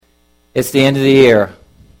It's the end of the year.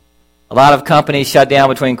 A lot of companies shut down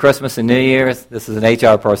between Christmas and New Year's. This is an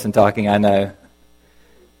HR person talking, I know.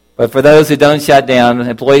 But for those who don't shut down,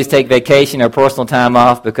 employees take vacation or personal time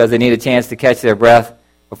off because they need a chance to catch their breath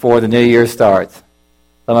before the new year starts.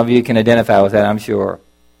 Some of you can identify with that, I'm sure.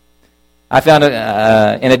 I found,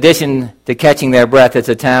 in addition to catching their breath, it's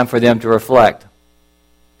a time for them to reflect.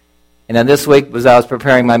 And then this week, as I was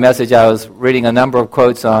preparing my message, I was reading a number of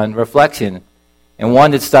quotes on reflection. And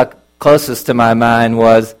one that stuck closest to my mind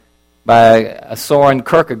was by Soren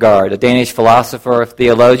Kierkegaard, a Danish philosopher,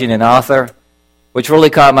 theologian, and author, which really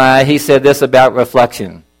caught my eye. He said this about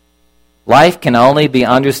reflection: life can only be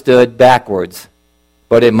understood backwards,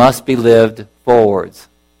 but it must be lived forwards.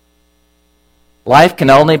 Life can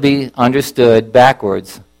only be understood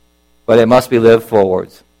backwards, but it must be lived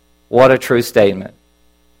forwards. What a true statement.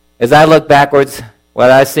 As I look backwards, what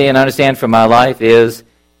I see and understand from my life is,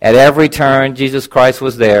 at every turn, Jesus Christ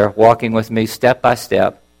was there, walking with me step by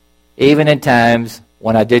step, even in times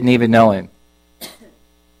when I didn't even know Him.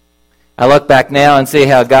 I look back now and see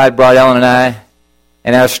how God brought Ellen and I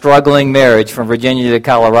and our struggling marriage from Virginia to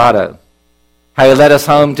Colorado. How He led us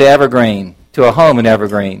home to Evergreen, to a home in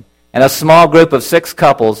Evergreen, and a small group of 6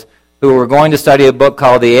 couples who were going to study a book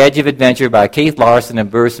called The Edge of Adventure by Keith Larson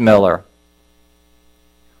and Bruce Miller.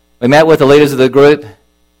 We met with the leaders of the group,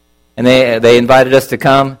 and they invited us to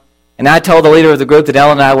come. And I told the leader of the group that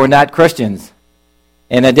Ellen and I were not Christians,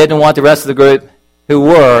 and I didn't want the rest of the group who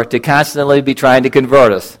were to constantly be trying to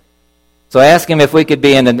convert us. So I asked him if we could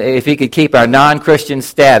if he could keep our non-Christian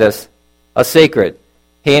status a secret.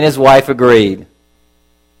 He and his wife agreed.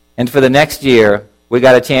 And for the next year, we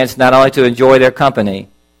got a chance not only to enjoy their company,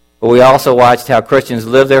 but we also watched how Christians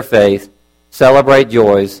live their faith, celebrate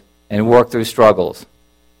joys, and work through struggles.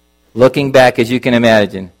 Looking back, as you can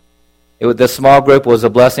imagine, this small group was a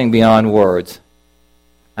blessing beyond words.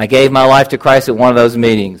 I gave my life to Christ at one of those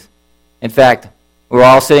meetings. In fact, we were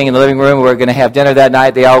all sitting in the living room. We were going to have dinner that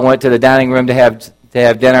night. They all went to the dining room to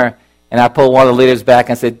have dinner. And I pulled one of the leaders back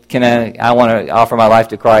and said, I want to offer my life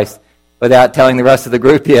to Christ, without telling the rest of the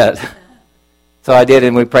group yet. So I did,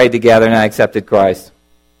 and we prayed together, and I accepted Christ.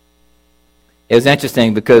 It was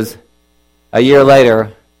interesting because a year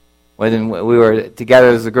later, when we were together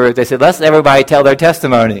as a group, they said, let's everybody tell their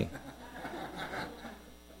testimony.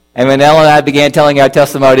 And when Ellen and I began telling our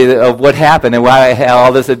testimony of what happened and how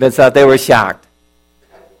all this had been set up, they were shocked.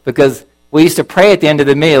 Because we used to pray at the end of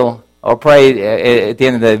the meal, or pray at the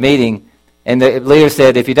end of the meeting, and the leader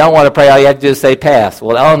said, if you don't want to pray, all you have to do is say pass.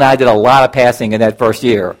 Well, Ellen and I did a lot of passing in that first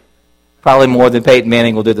year. Probably more than Peyton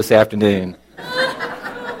Manning will do this afternoon.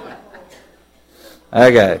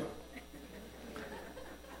 Okay.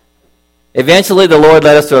 Eventually, the Lord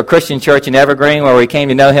led us to a Christian church in Evergreen where we came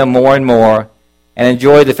to know Him more and more and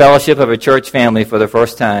enjoyed the fellowship of a church family for the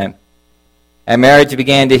first time. Our marriage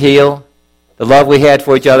began to heal. The love we had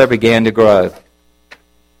for each other began to grow.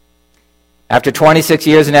 After 26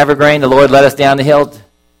 years in Evergreen, the Lord led us down the hill to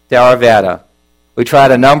Arvada. We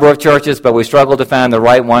tried a number of churches, but we struggled to find the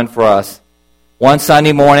right one for us. One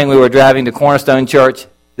Sunday morning, we were driving to Cornerstone Church,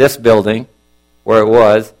 this building, where it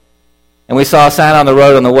was, and we saw a sign on the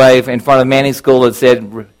road on the way in front of Manning School that said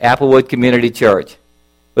Applewood Community Church.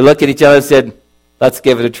 We looked at each other and said, let's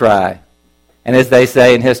give it a try. And as they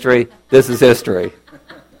say in history, this is history.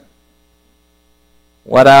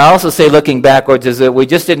 What I also say looking backwards is that we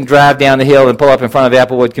just didn't drive down the hill and pull up in front of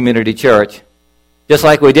Applewood Community Church. Just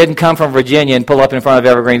like we didn't come from Virginia and pull up in front of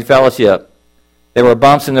Evergreen Fellowship. There were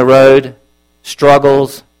bumps in the road,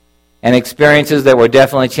 struggles, and experiences that were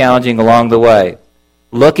definitely challenging along the way.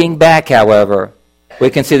 Looking back, however, we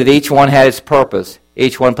can see that each one had its purpose.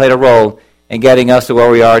 Each one played a role in getting us to where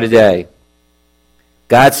we are today.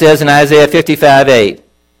 God says in Isaiah 55:8,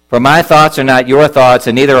 for my thoughts are not your thoughts,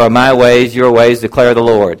 and neither are my ways your ways, declare the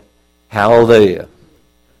Lord. Hallelujah.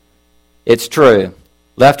 It's true.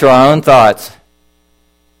 Left to our own thoughts,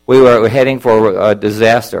 we were heading for a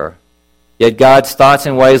disaster. Yet God's thoughts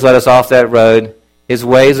and ways led us off that road. His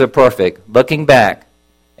ways are perfect. Looking back,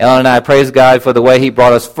 Ellen and I praise God for the way He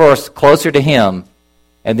brought us first closer to Him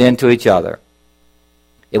and then to each other.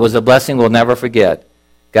 It was a blessing we'll never forget.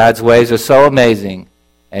 God's ways are so amazing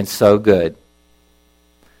and so good.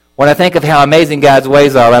 When I think of how amazing God's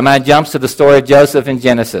ways are, my mind jumps to the story of Joseph in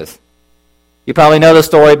Genesis. You probably know the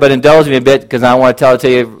story, but indulge me a bit because I want to tell it to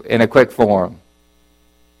you in a quick form.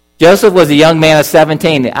 Joseph was a young man of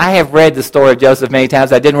 17. I have read the story of Joseph many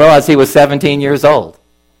times. I didn't realize he was 17 years old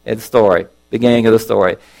in the story, beginning of the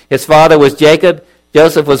story. His father was Jacob.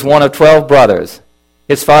 Joseph was one of 12 brothers.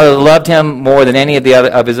 His father loved him more than any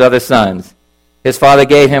of his other sons. His father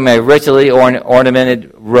gave him a richly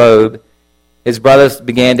ornamented robe, his brothers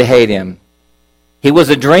began to hate him. He was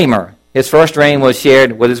a dreamer. His first dream was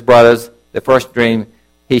shared with his brothers. The first dream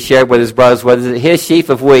he shared with his brothers was that his sheaf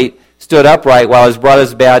of wheat stood upright while his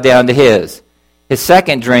brothers bowed down to his. His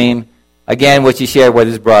second dream, again which he shared with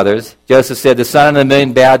his brothers, Joseph said, the sun and the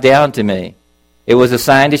moon bowed down to me. It was a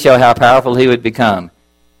sign to show how powerful he would become.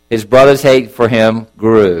 His brothers' hate for him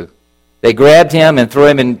grew. They grabbed him and threw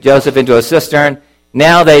him and Joseph into a cistern.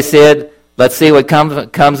 Now they said, let's see what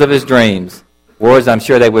comes of his dreams. Words I'm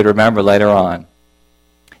sure they would remember later on.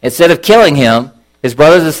 Instead of killing him, his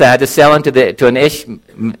brothers decided to sell him to an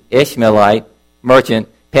Ishmaelite merchant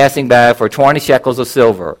passing by for 20 shekels of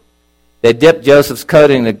silver. They dipped Joseph's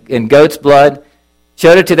coat in goat's blood,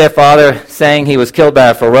 showed it to their father, saying he was killed by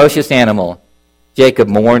a ferocious animal. Jacob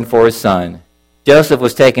mourned for his son. Joseph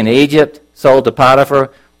was taken to Egypt, sold to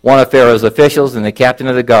Potiphar, one of Pharaoh's officials and the captain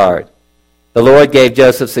of the guard. The Lord gave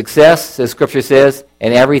Joseph success, as Scripture says,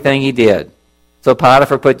 in everything he did. So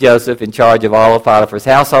Potiphar put Joseph in charge of all of Potiphar's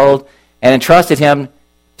household and entrusted him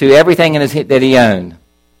to everything that he owned.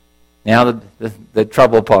 Now the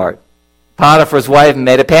trouble part. Potiphar's wife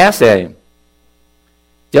made a pass at him.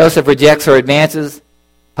 Joseph rejects her advances.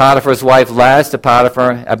 Potiphar's wife lies to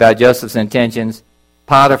Potiphar about Joseph's intentions.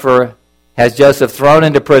 Potiphar has Joseph thrown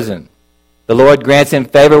into prison. The Lord grants him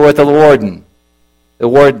favor with the warden. The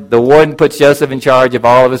warden puts Joseph in charge of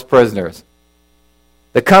all of his prisoners.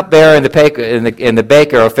 The cupbearer and the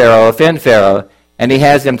baker of Pharaoh offend Pharaoh, and he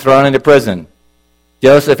has them thrown into prison.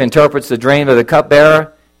 Joseph interprets the dream of the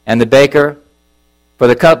cupbearer and the baker. For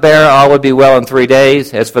the cupbearer, all would be well in 3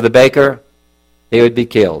 days. As for the baker, he would be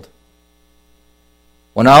killed.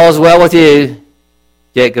 When all is well with you,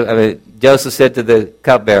 Joseph said to the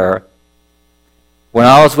cupbearer, when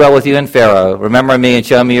all is well with you and Pharaoh, remember me and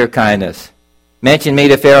show me your kindness. Mention me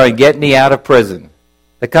to Pharaoh and get me out of prison.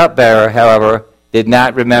 The cupbearer, however, did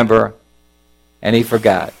not remember, and he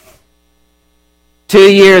forgot.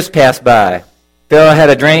 2 years passed by. Pharaoh had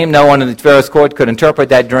a dream. No one in the Pharaoh's court could interpret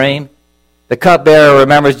that dream. The cupbearer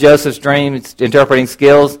remembers Joseph's dream, interpreting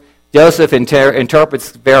skills. Joseph interprets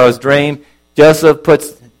Pharaoh's dream.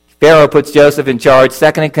 Pharaoh puts Joseph in charge,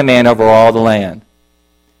 second in command over all the land.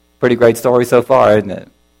 Pretty great story so far, isn't it?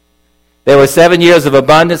 There were 7 years of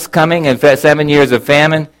abundance coming and 7 years of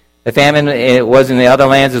famine. The famine was in the other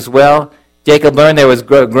lands as well. Jacob learned there was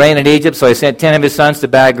grain in Egypt, so he sent 10 of his sons to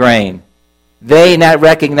buy grain. They, not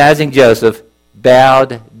recognizing Joseph,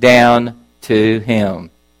 bowed down to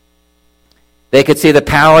him. They could see the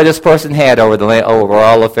power this person had over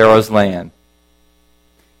all of Pharaoh's land.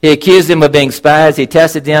 He accused them of being spies. He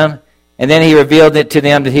tested them, and then he revealed it to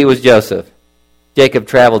them that he was Joseph. Jacob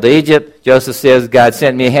traveled to Egypt. Joseph says, God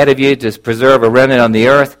sent me ahead of you to preserve a remnant on the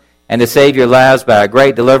earth and to save your lives by a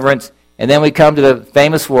great deliverance. And then we come to the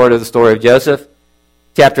famous word of the story of Joseph.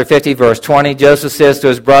 Chapter 50, verse 20, Joseph says to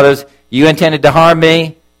his brothers, you intended to harm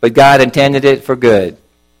me, but God intended it for good.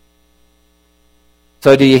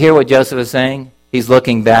 So do you hear what Joseph is saying? He's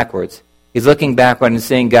looking backwards. He's looking backward and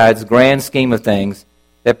seeing God's grand scheme of things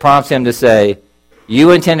that prompts him to say,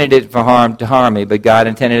 you intended it to harm me, but God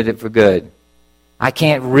intended it for good. I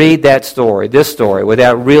can't read this story,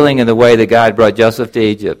 without reeling in the way that God brought Joseph to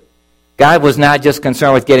Egypt. God was not just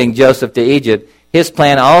concerned with getting Joseph to Egypt. His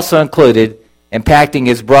plan also included impacting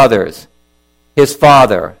his brothers, his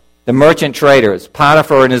father, the merchant traders,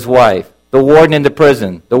 Potiphar and his wife, the warden in the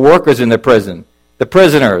prison, the workers in the prison, the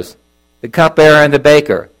prisoners, the cupbearer and the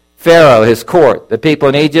baker, Pharaoh, his court, the people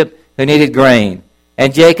in Egypt who needed grain,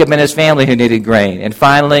 and Jacob and his family who needed grain, and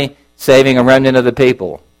finally, saving a remnant of the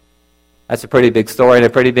people. That's a pretty big story and a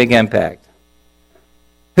pretty big impact.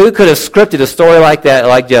 Who could have scripted a story like that,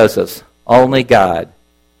 like Joseph's? Only God.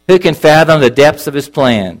 Who can fathom the depths of his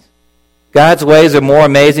plans? God's ways are more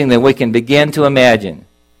amazing than we can begin to imagine.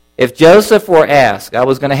 If Joseph were asked, I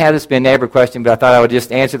was going to have this be a neighbor question, but I thought I would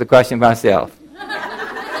just answer the question myself.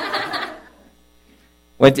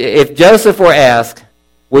 If Joseph were asked,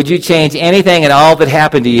 would you change anything in all that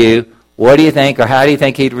happened to you, what do you think, or how do you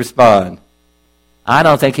think he'd respond? I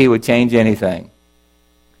don't think he would change anything.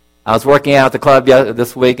 I was working out at the club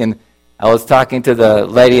this week, and I was talking to the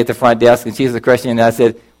lady at the front desk, and she's a Christian, and I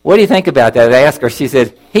said, what do you think about that? I asked her. She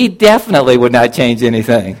said, he definitely would not change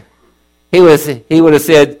anything. He would have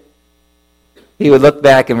said, he would look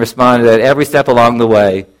back and respond that every step along the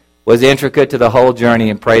way was intricate to the whole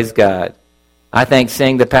journey, and praise God. I think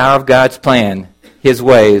seeing the power of God's plan, his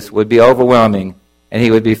ways, would be overwhelming, and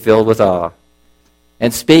he would be filled with awe.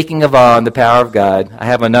 And speaking of awe and the power of God, I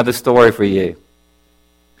have another story for you.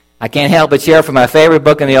 I can't help but share from my favorite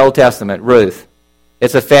book in the Old Testament, Ruth.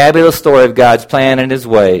 It's a fabulous story of God's plan and his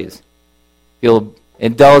ways. If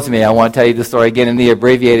indulge me. I want to tell you the story again in the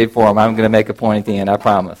abbreviated form. I'm going to make a point at the end, I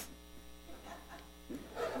promise.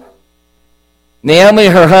 Naomi,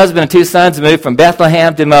 her husband, and 2 sons moved from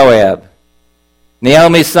Bethlehem to Moab.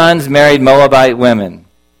 Naomi's sons married Moabite women.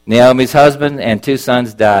 Naomi's husband and 2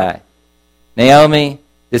 sons die. Naomi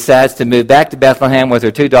decides to move back to Bethlehem with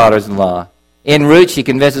her 2 daughters-in-law. En route, she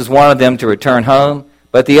convinces one of them to return home,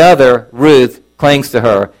 but the other, Ruth, clings to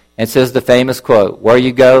her and says the famous quote, "Where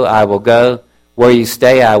you go, I will go. Where you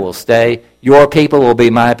stay, I will stay. Your people will be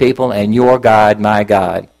my people, and your God, my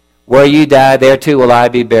God. Where you die, there too will I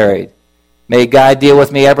be buried. May God deal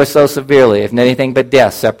with me ever so severely, if anything but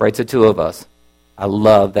death separates the 2 of us." I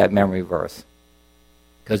love that memory verse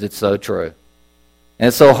because it's so true. And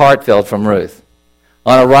it's so heartfelt from Ruth.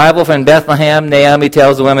 On arrival from Bethlehem, Naomi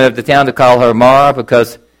tells the women of the town to call her Mara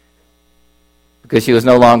because she was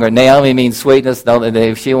no longer, Naomi means sweetness.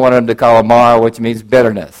 She wanted them to call her Mara, which means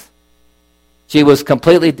bitterness. She was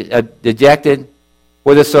completely dejected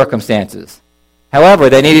with the circumstances. However,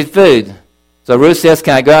 they needed food. So Ruth says,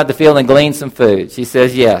 "Can I go out in the field and glean some food?" She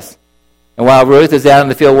says yes. And while Ruth is out in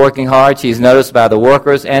the field working hard, she's noticed by the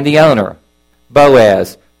workers and the owner,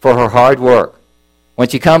 Boaz, for her hard work. When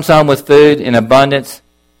she comes home with food in abundance,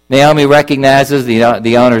 Naomi recognizes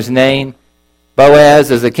the owner's name, Boaz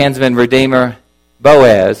as a kinsman redeemer,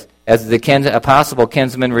 Boaz as a possible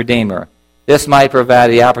kinsman redeemer. This might provide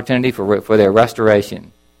the opportunity for their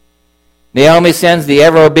restoration. Naomi sends the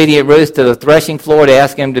ever-obedient Ruth to the threshing floor to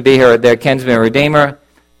ask him to be their kinsman redeemer.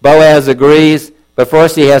 Boaz agrees, but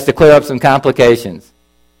first he has to clear up some complications.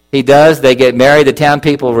 He does. They get married. The town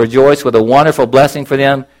people rejoice with a wonderful blessing for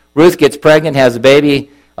them. Ruth gets pregnant, has a baby,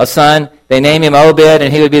 a son. They name him Obed,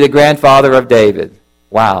 and he would be the grandfather of David.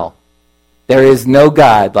 Wow. There is no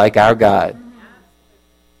God like our God.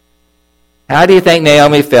 How do you think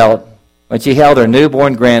Naomi felt when she held her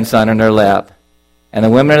newborn grandson in her lap? And the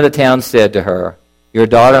women of the town said to her, "Your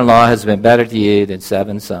daughter-in-law has been better to you than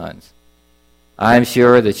 7 sons." I am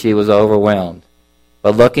sure that she was overwhelmed.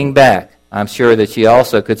 But looking back, I'm sure that she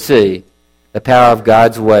also could see the power of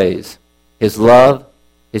God's ways, His love,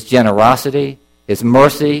 His generosity, His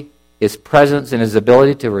mercy, His presence, and His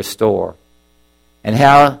ability to restore. And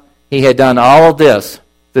how He had done all of this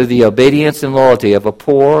through the obedience and loyalty of a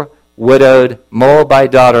poor, widowed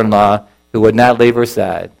Moabite daughter-in-law who would not leave her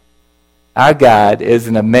side. Our God is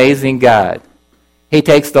an amazing God. He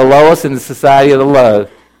takes the lowest in the society of the low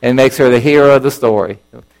and makes her the hero of the story.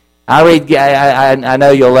 I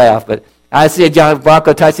know you'll laugh, but I see a John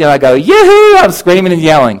Bronco touchdown, I go, "Yoo-hoo!" I'm screaming and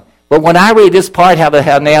yelling. But when I read this part, how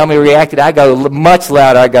Naomi reacted, I go much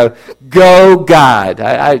louder. I go, "Go God!"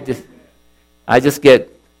 I just get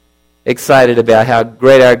excited about how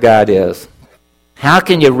great our God is. How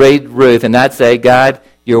can you read Ruth and not say, "God,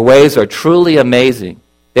 your ways are truly amazing.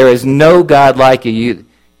 There is no God like you.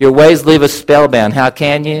 Your ways leave us spellbound." How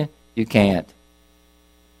can you? You can't.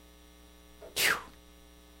 Whew.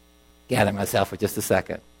 Gather myself for just a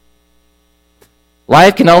second.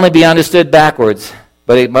 Life can only be understood backwards,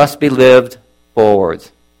 but it must be lived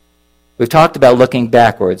forwards. We've talked about looking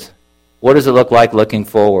backwards. What does it look like looking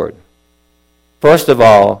forward? First of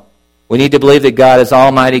all, we need to believe that God is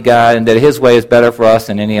Almighty God and that His way is better for us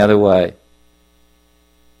than any other way.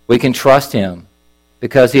 We can trust Him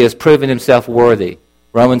because He has proven Himself worthy.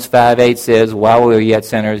 Romans 5:8 says, "While we were yet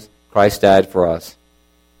sinners, Christ died for us."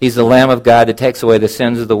 He's the Lamb of God that takes away the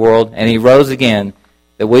sins of the world, and He rose again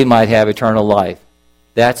that we might have eternal life.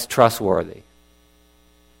 That's trustworthy.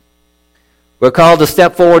 We're called to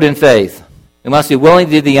step forward in faith. We must be willing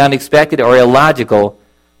to do the unexpected or illogical,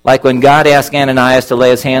 like when God asked Ananias to lay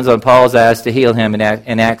his hands on Paul's eyes to heal him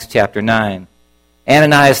in Acts chapter 9.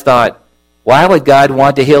 Ananias thought, why would God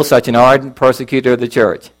want to heal such an ardent persecutor of the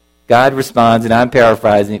church? God responds, and I'm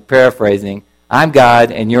paraphrasing, "I'm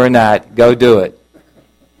God and you're not. Go do it."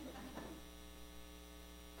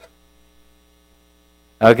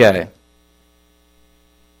 Okay.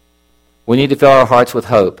 We need to fill our hearts with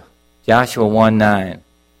hope. Joshua 1:9.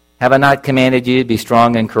 "Have I not commanded you to be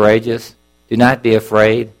strong and courageous? Do not be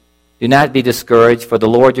afraid. Do not be discouraged, for the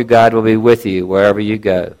Lord your God will be with you wherever you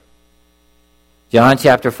go." John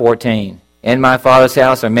chapter 14. "In my Father's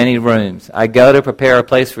house are many rooms. I go to prepare a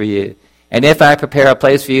place for you. And if I prepare a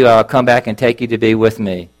place for you, I will come back and take you to be with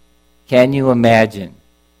me." Can you imagine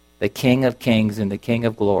the King of Kings and the King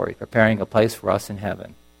of Glory preparing a place for us in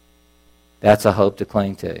heaven? That's a hope to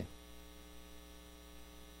cling to.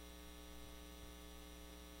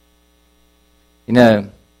 You know,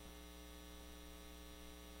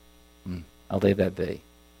 I'll leave that be.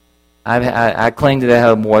 I cling to that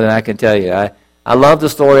hope more than I can tell you. I love the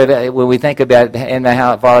story of when we think about in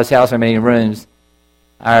the Father's house are many rooms.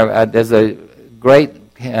 There's a great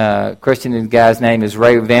Christian guy's name is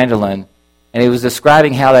Ray Vanderlyn, and he was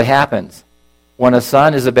describing how that happens. When a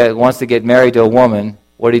son wants to get married to a woman,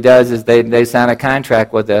 what he does is they sign a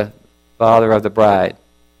contract with the father of the bride.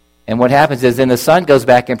 And what happens is then the son goes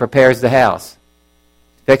back and prepares the house,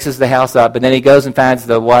 fixes the house up, and then he goes and finds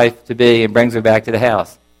the wife-to-be and brings her back to the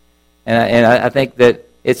house. And I think that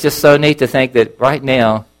it's just so neat to think that right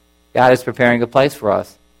now God is preparing a place for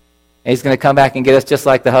us. And He's going to come back and get us just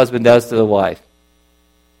like the husband does to the wife.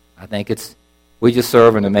 I think we just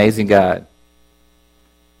serve an amazing God.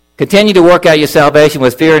 Continue to work out your salvation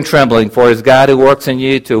with fear and trembling, for it is God who works in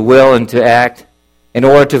you to will and to act in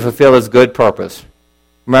order to fulfill His good purpose.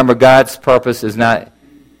 Remember, God's purpose and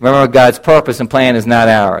plan is not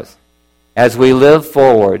ours. As we live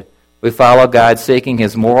forward, we follow God, seeking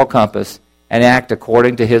His moral compass and act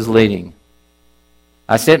according to His leading.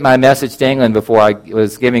 I sent my message to England before I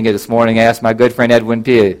was giving it this morning. I asked my good friend Edwin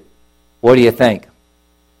Pugh, what do you think?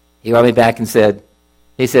 He wrote me back and said,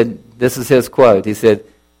 this is his quote. He said,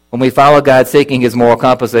 when we follow God, seeking His moral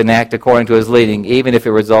compass and act according to His leading, even if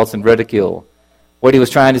it results in ridicule. What he was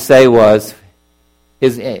trying to say was,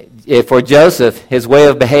 for Joseph, his way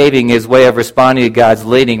of behaving, his way of responding to God's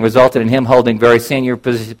leading resulted in him holding very senior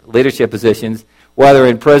leadership positions, whether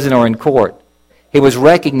in prison or in court. He was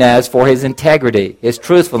recognized for his integrity, his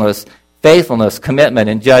truthfulness, faithfulness, commitment,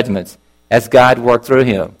 and judgments as God worked through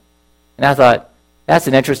him. And I thought, that's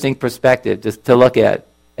an interesting perspective just to look at.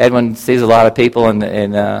 Edwin sees a lot of people,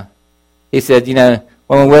 and he said,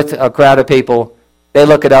 when we're with a crowd of people, they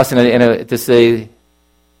look at us to see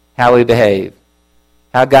how we behave,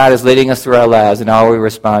 how God is leading us through our lives, and are we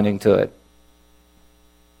responding to it.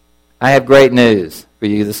 I have great news for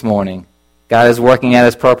you this morning. God is working out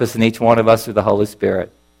His purpose in each one of us through the Holy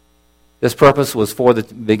Spirit. This purpose was for the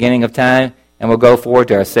beginning of time and will go forward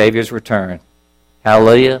to our Savior's return.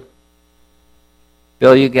 Hallelujah.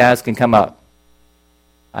 Bill, you guys can come up.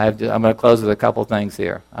 I'm going to close with a couple things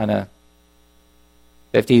here. I know,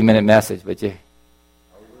 15-minute message, but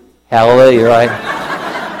hallelujah, right?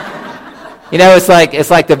 It's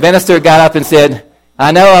like the minister got up and said,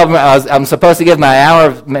 I know I'm supposed to give my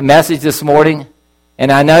hour message this morning,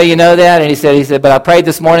 and I know you know that. And he said, but I prayed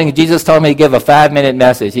this morning, and Jesus told me to give a 5-minute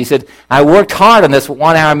message. He said, I worked hard on this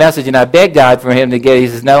 1-hour message, and I begged God for him to give. He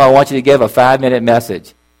says, no, I want you to give a 5-minute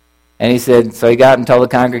message. And he said, so he got up and told the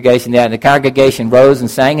congregation that, and the congregation rose and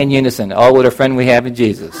sang in unison, oh, what a friend we have in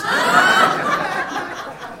Jesus.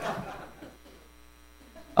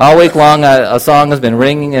 All week long, a song has been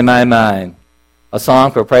ringing in my mind, a song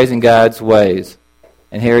for praising God's ways.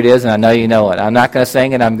 And here it is, and I know you know it. I'm not going to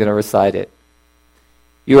sing it, I'm going to recite it.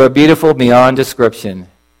 You are beautiful beyond description,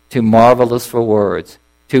 too marvelous for words,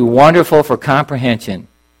 too wonderful for comprehension,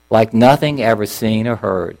 like nothing ever seen or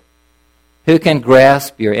heard. Who can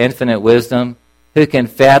grasp your infinite wisdom? Who can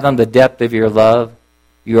fathom the depth of your love?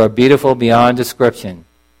 You are beautiful beyond description,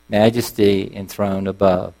 majesty enthroned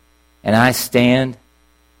above. And I stand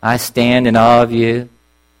in awe of you.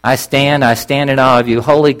 I stand in awe of you,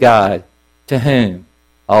 holy God, to whom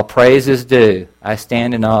all praise is due. I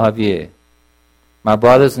stand in awe of you. My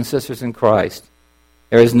brothers and sisters in Christ,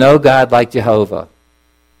 there is no God like Jehovah.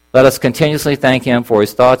 Let us continuously thank Him for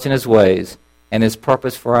His thoughts and His ways and His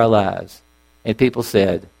purpose for our lives. And people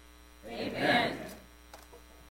said, Amen.